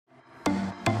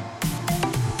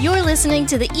You're listening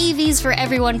to the EVs for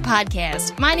Everyone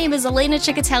podcast. My name is Elena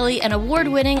Ciccatelli, an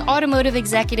award-winning automotive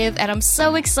executive, and I'm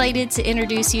so excited to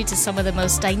introduce you to some of the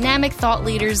most dynamic thought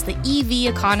leaders the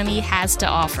EV economy has to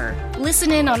offer.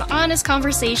 Listen in on honest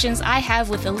conversations I have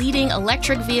with the leading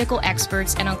electric vehicle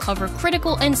experts and uncover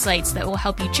critical insights that will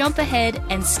help you jump ahead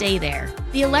and stay there.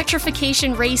 The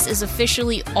electrification race is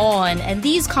officially on, and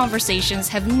these conversations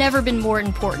have never been more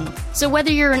important. So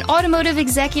whether you're an automotive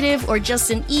executive or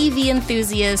just an EV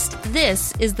enthusiast,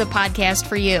 this is the podcast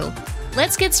for you.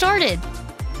 Let's get started.